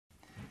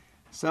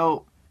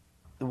So,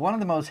 one of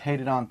the most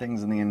hated on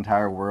things in the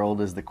entire world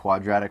is the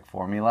quadratic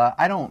formula.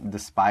 I don't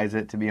despise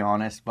it, to be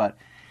honest, but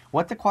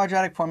what the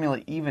quadratic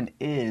formula even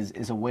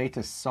is a way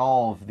to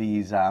solve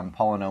these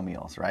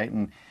polynomials, right?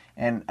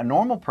 And a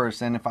normal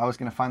person, if I was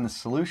going to find the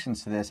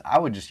solutions to this, I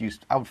would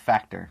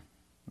factor,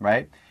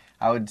 right?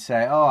 I would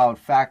say, oh, I would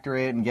factor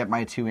it and get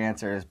my two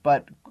answers.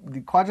 But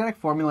the quadratic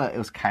formula, it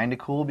was kind of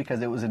cool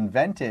because it was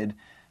invented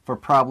for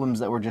problems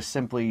that were just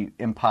simply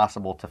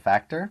impossible to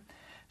factor.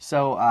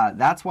 So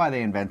that's why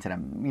they invented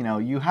them. You know,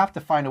 you have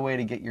to find a way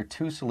to get your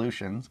two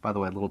solutions. By the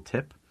way, a little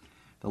tip.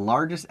 The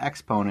largest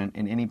exponent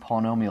in any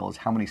polynomial is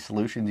how many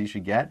solutions you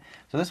should get.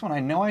 So this one, I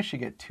know I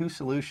should get two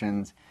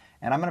solutions,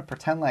 and I'm going to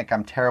pretend like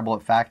I'm terrible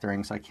at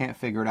factoring, so I can't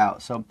figure it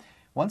out. So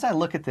once I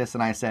look at this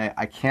and I say,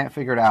 I can't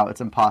figure it out,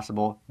 it's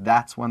impossible,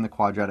 that's when the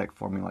quadratic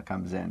formula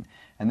comes in.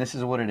 And this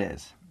is what it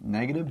is.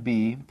 Negative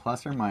b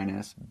plus or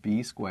minus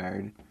b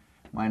squared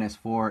minus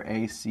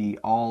 4ac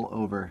all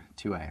over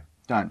 2a.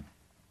 Done.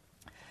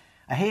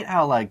 I hate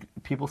how, like,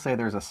 people say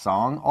there's a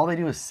song. All they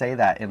do is say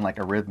that in, like,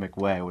 a rhythmic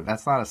way.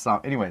 That's not a song.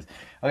 Anyways,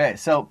 okay,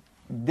 so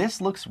this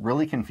looks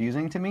really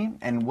confusing to me.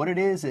 And what it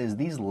is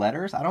these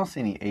letters, I don't see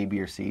any A, B,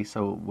 or C.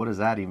 So what does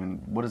that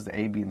even, what does the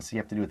A, B, and C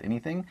have to do with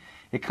anything?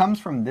 It comes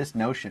from this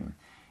notion.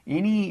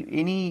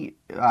 Any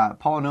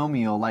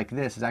polynomial like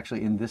this is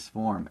actually in this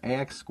form.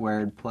 Ax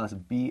squared plus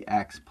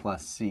bx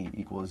plus c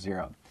equals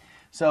 0.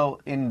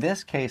 So in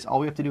this case, all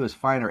we have to do is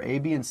find our A,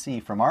 B, and C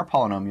from our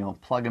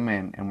polynomial, plug them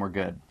in, and we're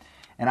good.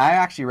 And I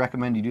actually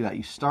recommend you do that.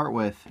 You start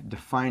with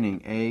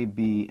defining A,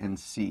 B, and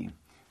C.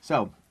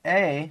 So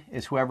A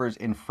is whoever's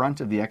in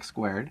front of the x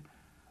squared.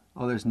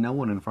 Oh, there's no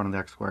one in front of the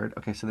x squared.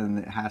 Okay, so then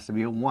it has to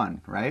be a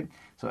 1, right?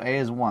 So A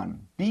is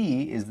 1.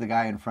 B is the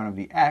guy in front of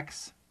the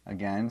x,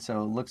 again,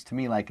 so it looks to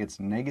me like it's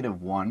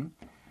negative 1.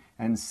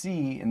 And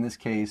C, in this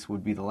case,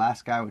 would be the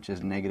last guy, which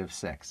is negative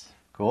 6.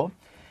 Cool?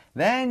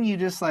 Then you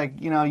just, like,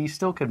 you know, you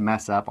still could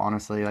mess up,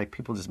 honestly. Like,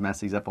 people just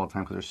mess these up all the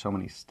time because there's so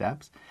many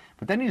steps.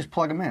 But then you just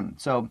plug them in.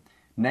 So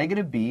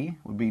negative b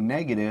would be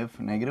negative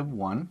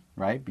 1,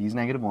 right? B is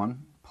negative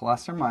 1,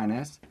 plus or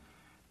minus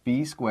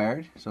b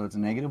squared, so it's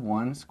negative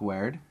 1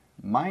 squared,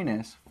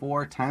 minus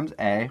 4 times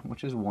a,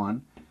 which is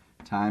 1,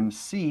 times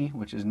c,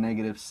 which is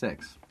negative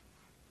 6.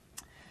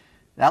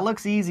 That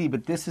looks easy,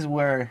 but this is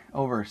where,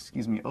 over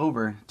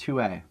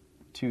 2a,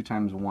 2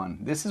 times 1.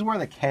 This is where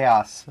the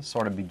chaos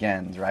sort of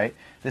begins, right?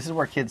 This is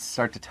where kids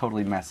start to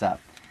totally mess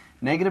up.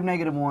 Negative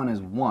 1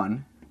 is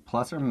 1,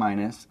 plus or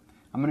minus,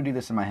 I'm going to do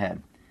this in my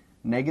head.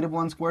 Negative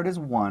 1 squared is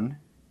 1,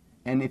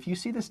 and if you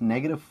see this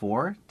negative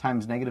 4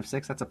 times negative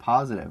 6, that's a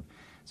positive.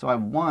 So I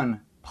have 1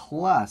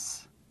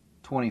 plus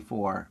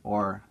 24,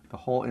 or the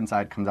whole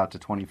inside comes out to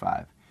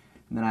 25.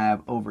 And then I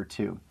have over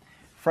 2.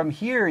 From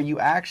here, you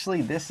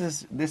actually, this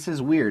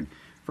is weird.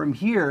 From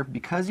here,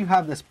 because you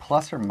have this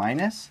plus or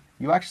minus,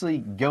 you actually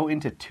go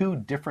into two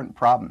different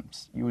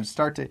problems. You would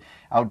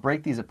I would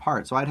break these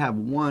apart. So I'd have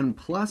 1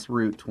 plus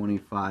root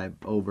 25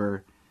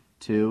 over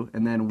 2,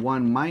 and then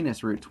 1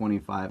 minus root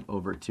 25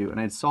 over 2, and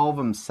I'd solve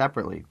them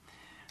separately.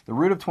 The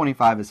root of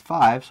 25 is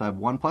 5, so I have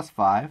 1 plus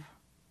 5,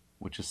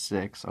 which is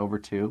 6, over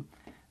 2.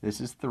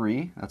 This is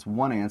 3, that's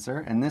one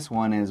answer, and this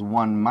one is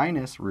 1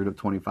 minus root of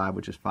 25,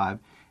 which is 5,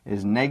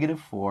 is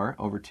negative 4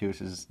 over 2, which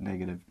is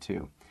negative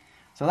 2.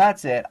 So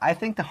that's it. I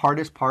think the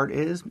hardest part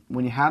is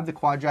when you have the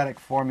quadratic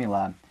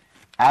formula,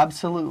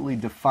 absolutely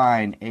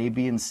define A,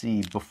 B, and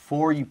C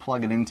before you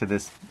plug it into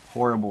this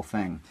horrible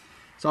thing.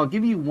 So I'll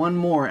give you one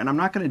more, and I'm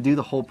not going to do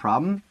the whole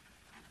problem,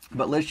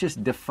 but let's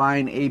just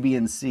define A, B,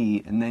 and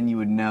C, and then you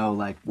would know,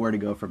 like, where to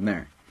go from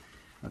there.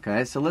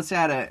 Okay, so let's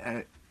add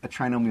a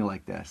trinomial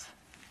like this.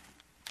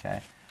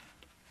 Okay,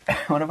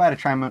 what if I had a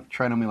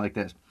trinomial like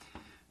this?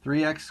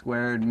 3x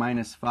squared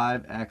minus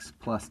 5x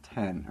plus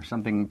 10, or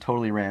something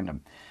totally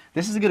random.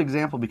 This is a good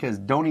example because,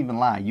 don't even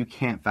lie, you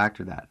can't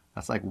factor that.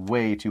 That's like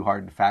way too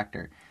hard to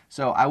factor.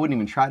 So I wouldn't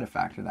even try to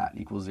factor that,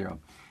 equals 0.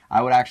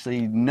 I would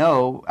actually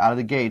know out of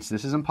the gates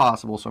this is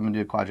impossible, so I'm going to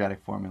do a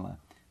quadratic formula.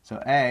 So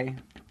A,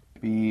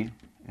 B,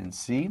 and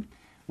C.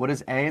 What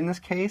is A in this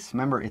case?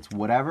 Remember, it's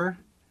whatever.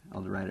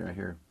 I'll write it right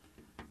here.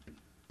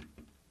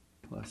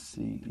 Plus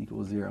C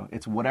equals 0.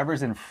 It's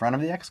whatever's in front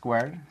of the x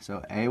squared.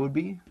 So A would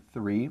be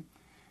 3.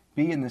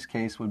 B in this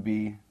case would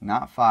be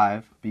not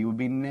 5. B would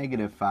be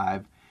negative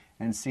 5.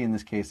 And C in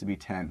this case would be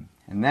 10.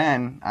 And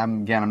then,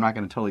 again, I'm not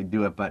going to totally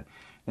do it, but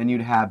then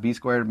you'd have b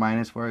squared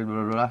minus 4,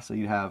 blah, blah, blah. So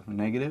you'd have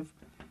negative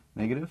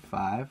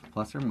 5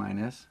 plus or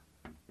minus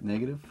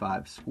negative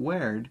 5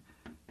 squared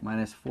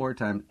minus 4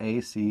 times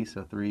AC,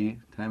 so 3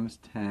 times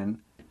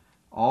 10,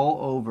 all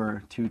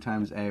over 2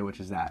 times A, which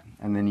is that.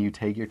 And then you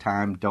take your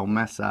time, don't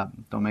mess up,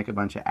 don't make a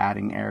bunch of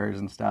adding errors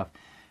and stuff,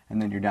 and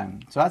then you're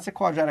done. So that's the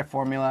quadratic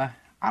formula.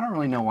 I don't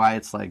really know why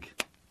it's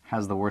like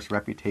has the worst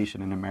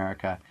reputation in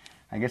America.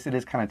 I guess it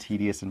is kind of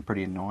tedious and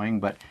pretty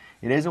annoying, but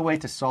it is a way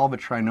to solve a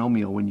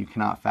trinomial when you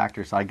cannot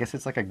factor. So I guess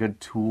it's like a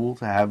good tool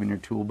to have in your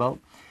tool belt.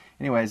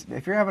 Anyways,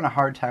 if you're having a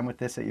hard time with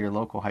this at your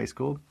local high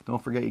school,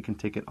 don't forget you can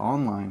take it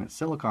online at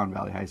Silicon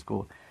Valley High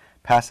School,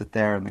 pass it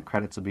there, and the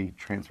credits will be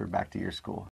transferred back to your school.